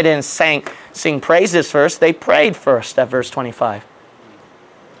 That's why they didn't sing praises first. They prayed first at verse 25.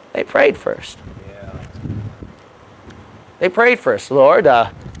 They prayed first. Yeah. They prayed first. Lord,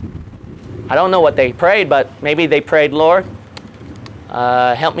 I don't know what they prayed, but maybe they prayed, Lord,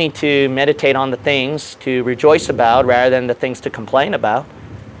 help me to meditate on the things to rejoice about rather than the things to complain about.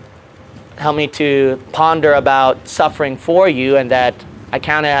 Help me to ponder about suffering for you, and that I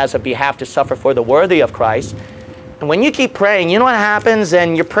count it as a behalf to suffer for the worthy of Christ. And when you keep praying, you know what happens?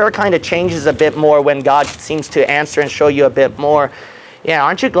 And your prayer kind of changes a bit more when God seems to answer and show you a bit more. Yeah,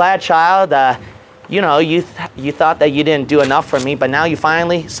 aren't you glad, child? You know, you thought that you didn't do enough for me, but now you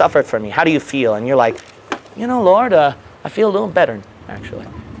finally suffered for me. How do you feel? And you're like, you know, Lord, I feel a little better, actually.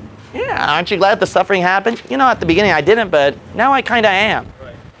 Yeah, aren't you glad the suffering happened? You know, at the beginning I didn't, but now I kind of am.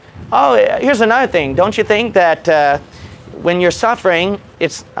 Right. Oh, here's another thing. Don't you think that when you're suffering,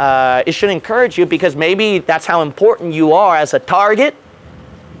 it should encourage you, because maybe that's how important you are as a target,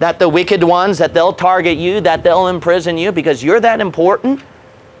 that the wicked ones, that they'll target you, that they'll imprison you because you're that important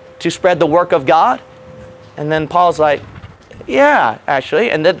to spread the work of God? And then Paul's like, yeah, actually.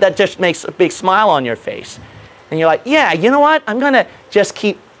 And that just makes a big smile on your face. And you're like, yeah, you know what? I'm going to just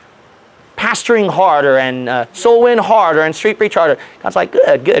keep pastoring harder and soul win harder and street preach harder. God's like,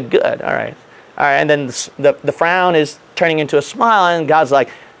 good, good, good. All right. All right. And then the frown is turning into a smile, and God's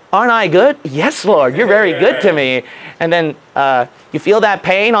like, aren't I good? Yes, Lord, you're very good to me. And then you feel that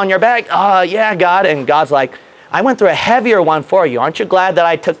pain on your back? Oh, yeah, God. And God's like, I went through a heavier one for you. Aren't you glad that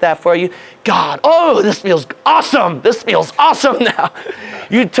I took that for you? God, oh, this feels awesome. This feels awesome now.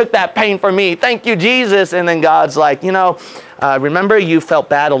 You took that pain for me. Thank you, Jesus. And then God's like, you know, remember you felt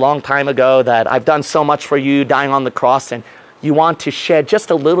bad a long time ago that I've done so much for you, dying on the cross, and you want to shed just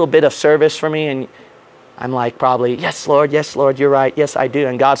a little bit of service for me? And I'm like, probably, yes, Lord, you're right. Yes, I do.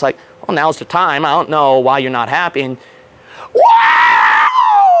 And God's like, well, now's the time. I don't know why you're not happy. And wow!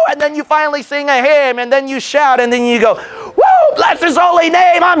 And then you finally sing a hymn, and then you shout, and then you go, woo, bless His holy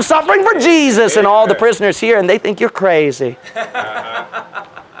name. I'm suffering for Jesus. And all the prisoners hear, and they think you're crazy.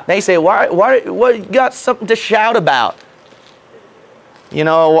 They say, what you got something to shout about? You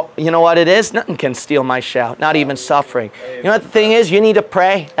know what it is? Nothing can steal my shout, not even suffering. You know what the thing is? You need to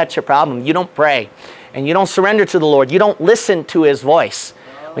pray. That's your problem. You don't pray. And you don't surrender to the Lord. You don't listen to His voice.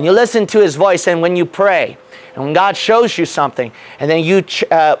 When you listen to His voice and when you pray, and when God shows you something, and then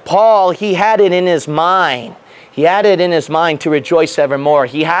Paul, he had it in his mind. He had it in his mind to rejoice evermore.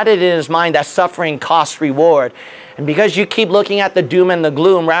 He had it in his mind that suffering costs reward. And because you keep looking at the doom and the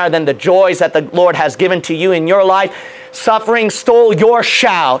gloom rather than the joys that the Lord has given to you in your life, suffering stole your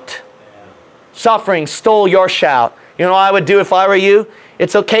shout. Suffering stole your shout. You know what I would do if I were you?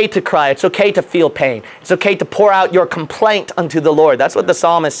 It's okay to cry. It's okay to feel pain. It's okay to pour out your complaint unto the Lord. That's what the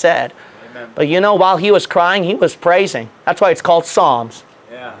psalmist said. Amen. But you know, while he was crying, he was praising. That's why it's called Psalms.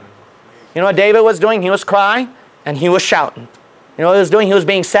 Yeah. You know what David was doing? He was crying and he was shouting. You know what he was doing? He was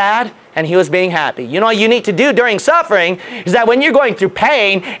being sad and he was being happy. You know what you need to do during suffering is that when you're going through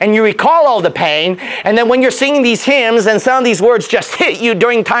pain and you recall all the pain, and then when you're singing these hymns and some of these words just hit you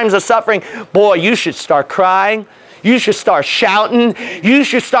during times of suffering, boy, you should start crying. You should start shouting. You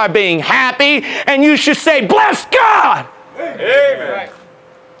should start being happy. And you should say, bless God. Amen.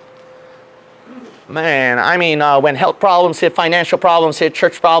 Man, I mean, when health problems hit, financial problems hit,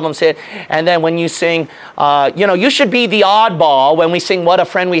 church problems hit, and then when you sing, you know, you should be the oddball when we sing What a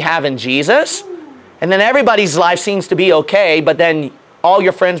Friend We Have in Jesus. And then everybody's life seems to be okay, but then all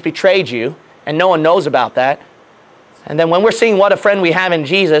your friends betrayed you, and no one knows about that. And then when we're singing What a Friend We Have in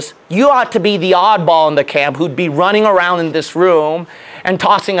Jesus, you ought to be the oddball in the camp who'd be running around in this room and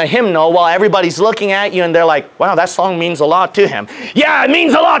tossing a hymnal while everybody's looking at you and they're like, wow, that song means a lot to him. Yeah, it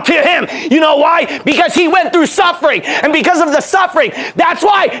means a lot to him. You know why? Because he went through suffering. And because of the suffering, that's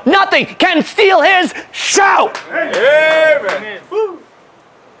why nothing can steal his shout. Amen.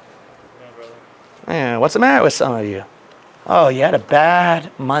 Man, what's the matter with some of you? Oh, you had a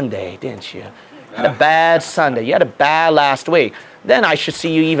bad Monday, didn't you? You had a bad Sunday. You had a bad last week. Then I should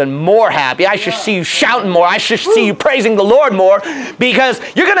see you even more happy. I should see you shouting more. I should see you praising the Lord more, because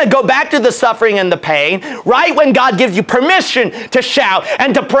you're going to go back to the suffering and the pain right when God gives you permission to shout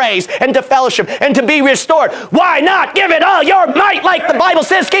and to praise and to fellowship and to be restored. Why not give it all your might like the Bible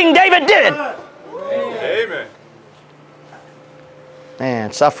says King David did? Amen.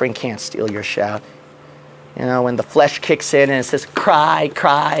 Man, suffering can't steal your shout. You know, when the flesh kicks in and it says, cry,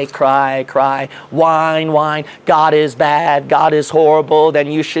 cry, cry, cry, whine, whine, God is bad, God is horrible,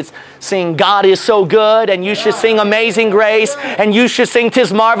 then you should sing, God is so good, and you should sing Amazing Grace, and you should sing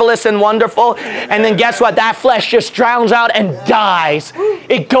 'Tis Marvelous and Wonderful, and then guess what? That flesh just drowns out and dies.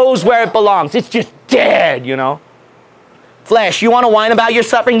 It goes where it belongs. It's just dead, you know. Flesh, you want to whine about your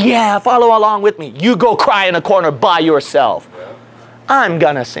suffering? Yeah, follow along with me. You go cry in a corner by yourself. I'm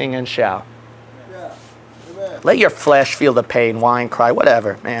going to sing and shout. Let your flesh feel the pain, whine, cry,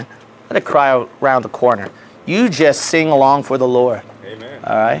 whatever, man. Let it cry around the corner. You just sing along for the Lord. Amen.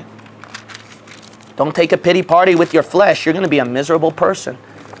 All right? Don't take a pity party with your flesh. You're going to be a miserable person.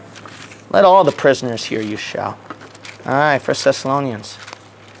 Let all the prisoners hear you shout. All right, 1 Thessalonians.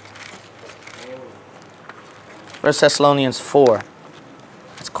 1 Thessalonians 4.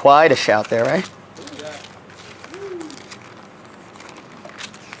 It's quite a shout there, right?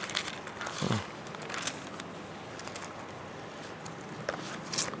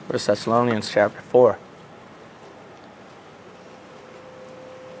 1 Thessalonians chapter 4.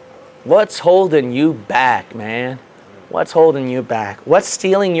 What's holding you back, man? What's holding you back? What's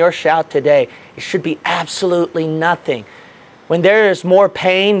stealing your shout today? It should be absolutely nothing. When there is more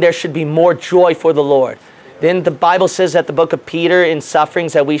pain, there should be more joy for the Lord. Then the Bible says at the book of Peter, in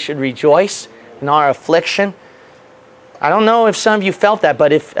sufferings that we should rejoice in our affliction. I don't know if some of you felt that,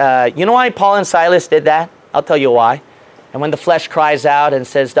 but if you know why Paul and Silas did that? I'll tell you why. And when the flesh cries out and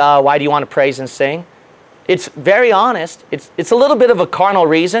says, why do you want to praise and sing? It's very honest. It's a little bit of a carnal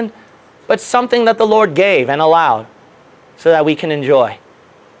reason, but something that the Lord gave and allowed so that we can enjoy.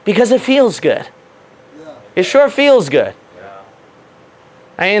 Because it feels good. Yeah. It sure feels good. Yeah.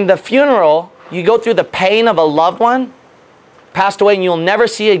 And in the funeral, you go through the pain of a loved one, passed away and you'll never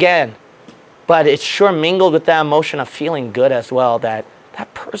see again. But it's sure mingled with that emotion of feeling good as well, that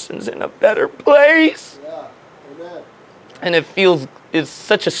that person's in a better place. Yeah. Amen. And it's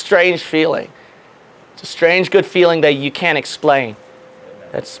such a strange feeling. It's a strange, good feeling that you can't explain.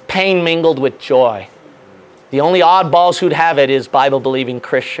 It's pain mingled with joy. The only oddballs who'd have it is Bible-believing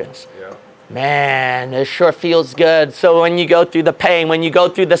Christians. Yeah. Man, it sure feels good. So when you go through the pain, when you go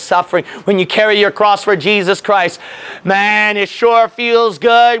through the suffering, when you carry your cross for Jesus Christ, man, it sure feels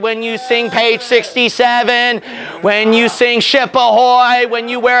good when you sing page 67, when you sing Ship Ahoy, when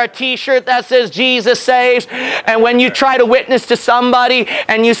you wear a t-shirt that says Jesus saves, and when you try to witness to somebody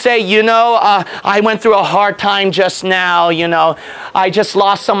and you say, you know, I went through a hard time just now, you know, I just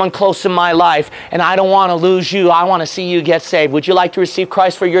lost someone close in my life and I don't want to lose you. I want to see you get saved. Would you like to receive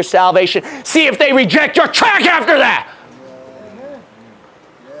Christ for your salvation? See if they reject your track after that.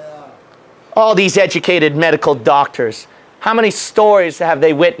 Yeah. All these educated medical doctors, how many stories have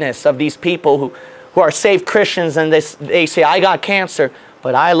they witnessed of these people who are saved Christians and they say, I got cancer,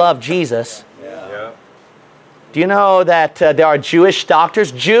 but I love Jesus. Yeah. Yeah. Do you know that there are Jewish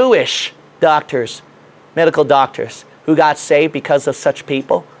doctors, medical doctors, who got saved because of such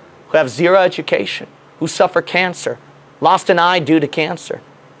people, who have zero education, who suffer cancer, lost an eye due to cancer?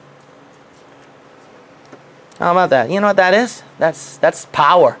 How about that? You know what that is? That's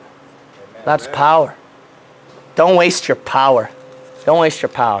power. That's power. Don't waste your power. Don't waste your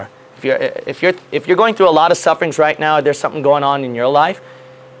power. If you're going through a lot of sufferings right now, there's something going on in your life,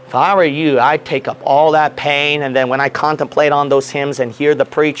 if I were you, I'd take up all that pain, and then when I contemplate on those hymns and hear the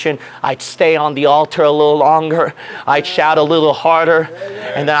preaching, I'd stay on the altar a little longer. I'd shout a little harder,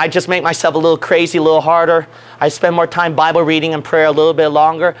 and then I'd just make myself a little crazy, a little harder. I'd spend more time Bible reading and prayer a little bit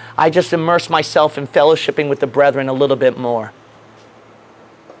longer. I just immerse myself in fellowshipping with the brethren a little bit more.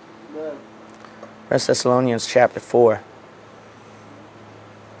 1 Thessalonians chapter 4.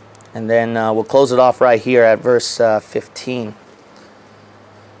 And then we'll close it off right here at verse 15.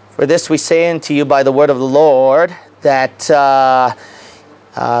 For this we say unto you by the word of the Lord, that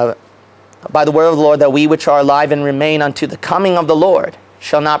we which are alive and remain unto the coming of the Lord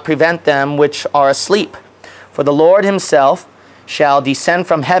shall not prevent them which are asleep. For the Lord himself shall descend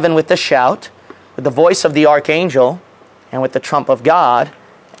from heaven with a shout, with the voice of the archangel, and with the trump of God,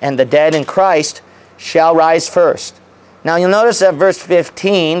 and the dead in Christ shall rise first. Now you'll notice at verse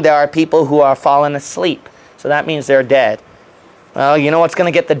 15, there are people who are fallen asleep. So that means they're dead. Well, you know what's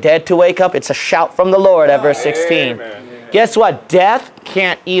going to get the dead to wake up? It's a shout from the Lord at verse 16. Amen. Guess what? Death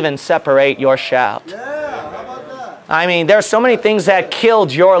can't even separate your shout. Yeah, how about that? I mean, there's so many things that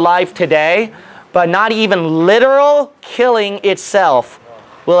killed your life today, but not even literal killing itself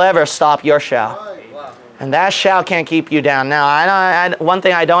will ever stop your shout. And that shout can't keep you down. Now, one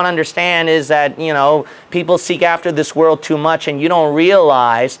thing I don't understand is that, you know, people seek after this world too much, and you don't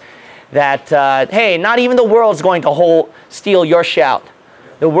realize that, hey, not even the world's going to steal your shout.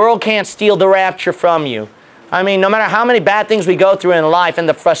 The world can't steal the rapture from you. I mean, no matter how many bad things we go through in life and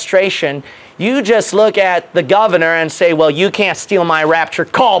the frustration, you just look at the governor and say, well, you can't steal my rapture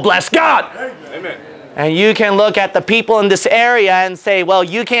call, bless God. Amen. And you can look at the people in this area and say, well,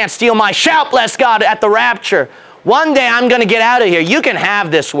 you can't steal my shout, bless God, at the rapture. One day I'm going to get out of here. You can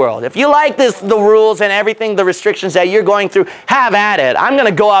have this world. If you like the rules and everything, the restrictions that you're going through, have at it. I'm going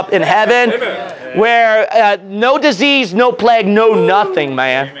to go up in heaven. Amen. Where no disease, no plague, no nothing,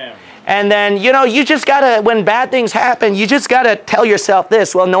 man. Amen. And then, you know, you just got to, when bad things happen, you just got to tell yourself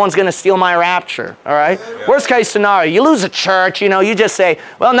this, well, no one's going to steal my rapture, all right? Yeah. Worst case scenario, you lose a church, you know, you just say,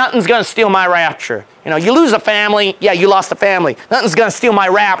 well, nothing's going to steal my rapture. You know, you lose a family, yeah, you lost a family. Nothing's going to steal my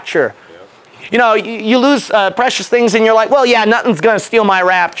rapture. You know, you lose precious things and you're like, well, yeah, nothing's going to steal my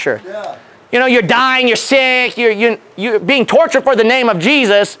rapture. Yeah. You know, you're dying, you're sick, you're being tortured for the name of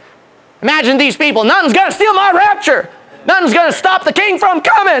Jesus. Imagine these people, nothing's going to steal my rapture. Nothing's going to stop the king from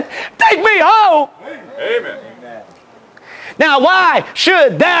coming. Take me home. Amen. Now, why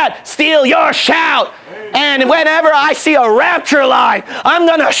should that steal your shout? And whenever I see a rapture line, I'm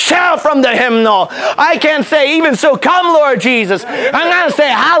going to shout from the hymnal. I can say, even so, come, Lord Jesus. I'm going to say,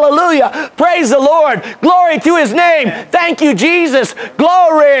 hallelujah. Praise the Lord. Glory to his name. Thank you, Jesus.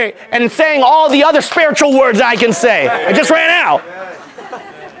 Glory. And saying all the other spiritual words I can say. I just ran out.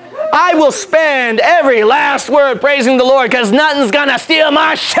 I will spend every last word praising the Lord because nothing's going to steal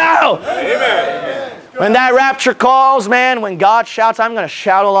my shout. Amen. When that rapture calls, man, when God shouts, I'm going to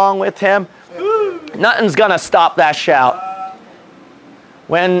shout along with him. Nothing's going to stop that shout.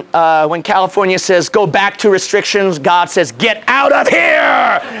 When California says, go back to restrictions, God says, get out of here.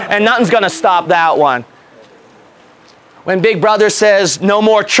 And nothing's going to stop that one. When Big Brother says, no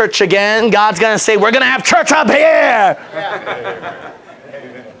more church again, God's going to say, we're going to have church up here.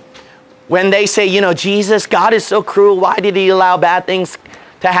 When they say, you know, Jesus, God is so cruel. Why did he allow bad things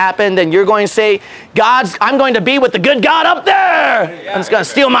to happen? Then you're going to say, I'm going to be with the good God up there. I'm just going to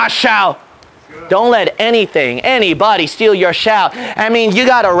steal my shout. Don't let anybody steal your shout. I mean, you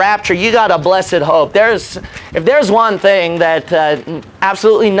got a rapture. You got a blessed hope. If there's one thing that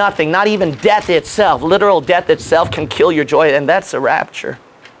absolutely nothing, not even death itself, literal death itself can kill your joy, and that's a rapture.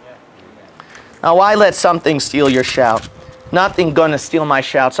 Now, why let something steal your shout? Nothing going to steal my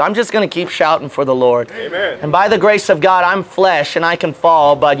shout. So I'm just going to keep shouting for the Lord. Amen. And by the grace of God, I'm flesh and I can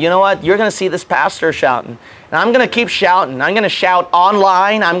fall. But you know what? You're going to see this pastor shouting. And I'm going to keep shouting. I'm going to shout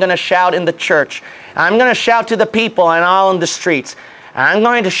online. I'm going to shout in the church. I'm going to shout to the people and all in the streets. And I'm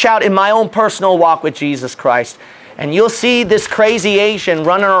going to shout in my own personal walk with Jesus Christ. And you'll see this crazy Asian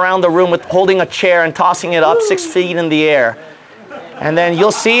running around the room with holding a chair and tossing it up 6 feet in the air. And then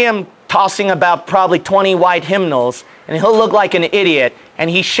you'll see him tossing about probably 20 white hymnals. And he'll look like an idiot. And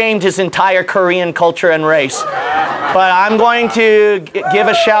he shamed his entire Korean culture and race. But I'm going to give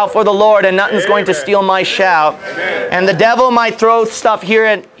a shout for the Lord, and nothing's going to steal my shout. And the devil might throw stuff here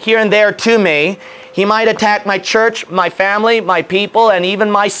and there to me. He might attack my church, my family, my people, and even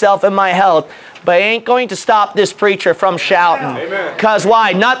myself and my health. But it ain't going to stop this preacher from shouting. Because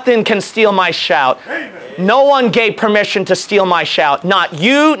why? Nothing can steal my shout. No one gave permission to steal my shout. Not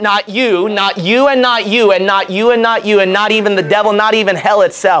you, not you, not you, and not you, and not you, and not you, and not even the devil, not even hell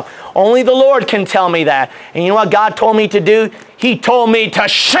itself. Only the Lord can tell me that. And you know what God told me to do? He told me to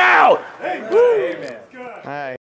shout. Amen. All right.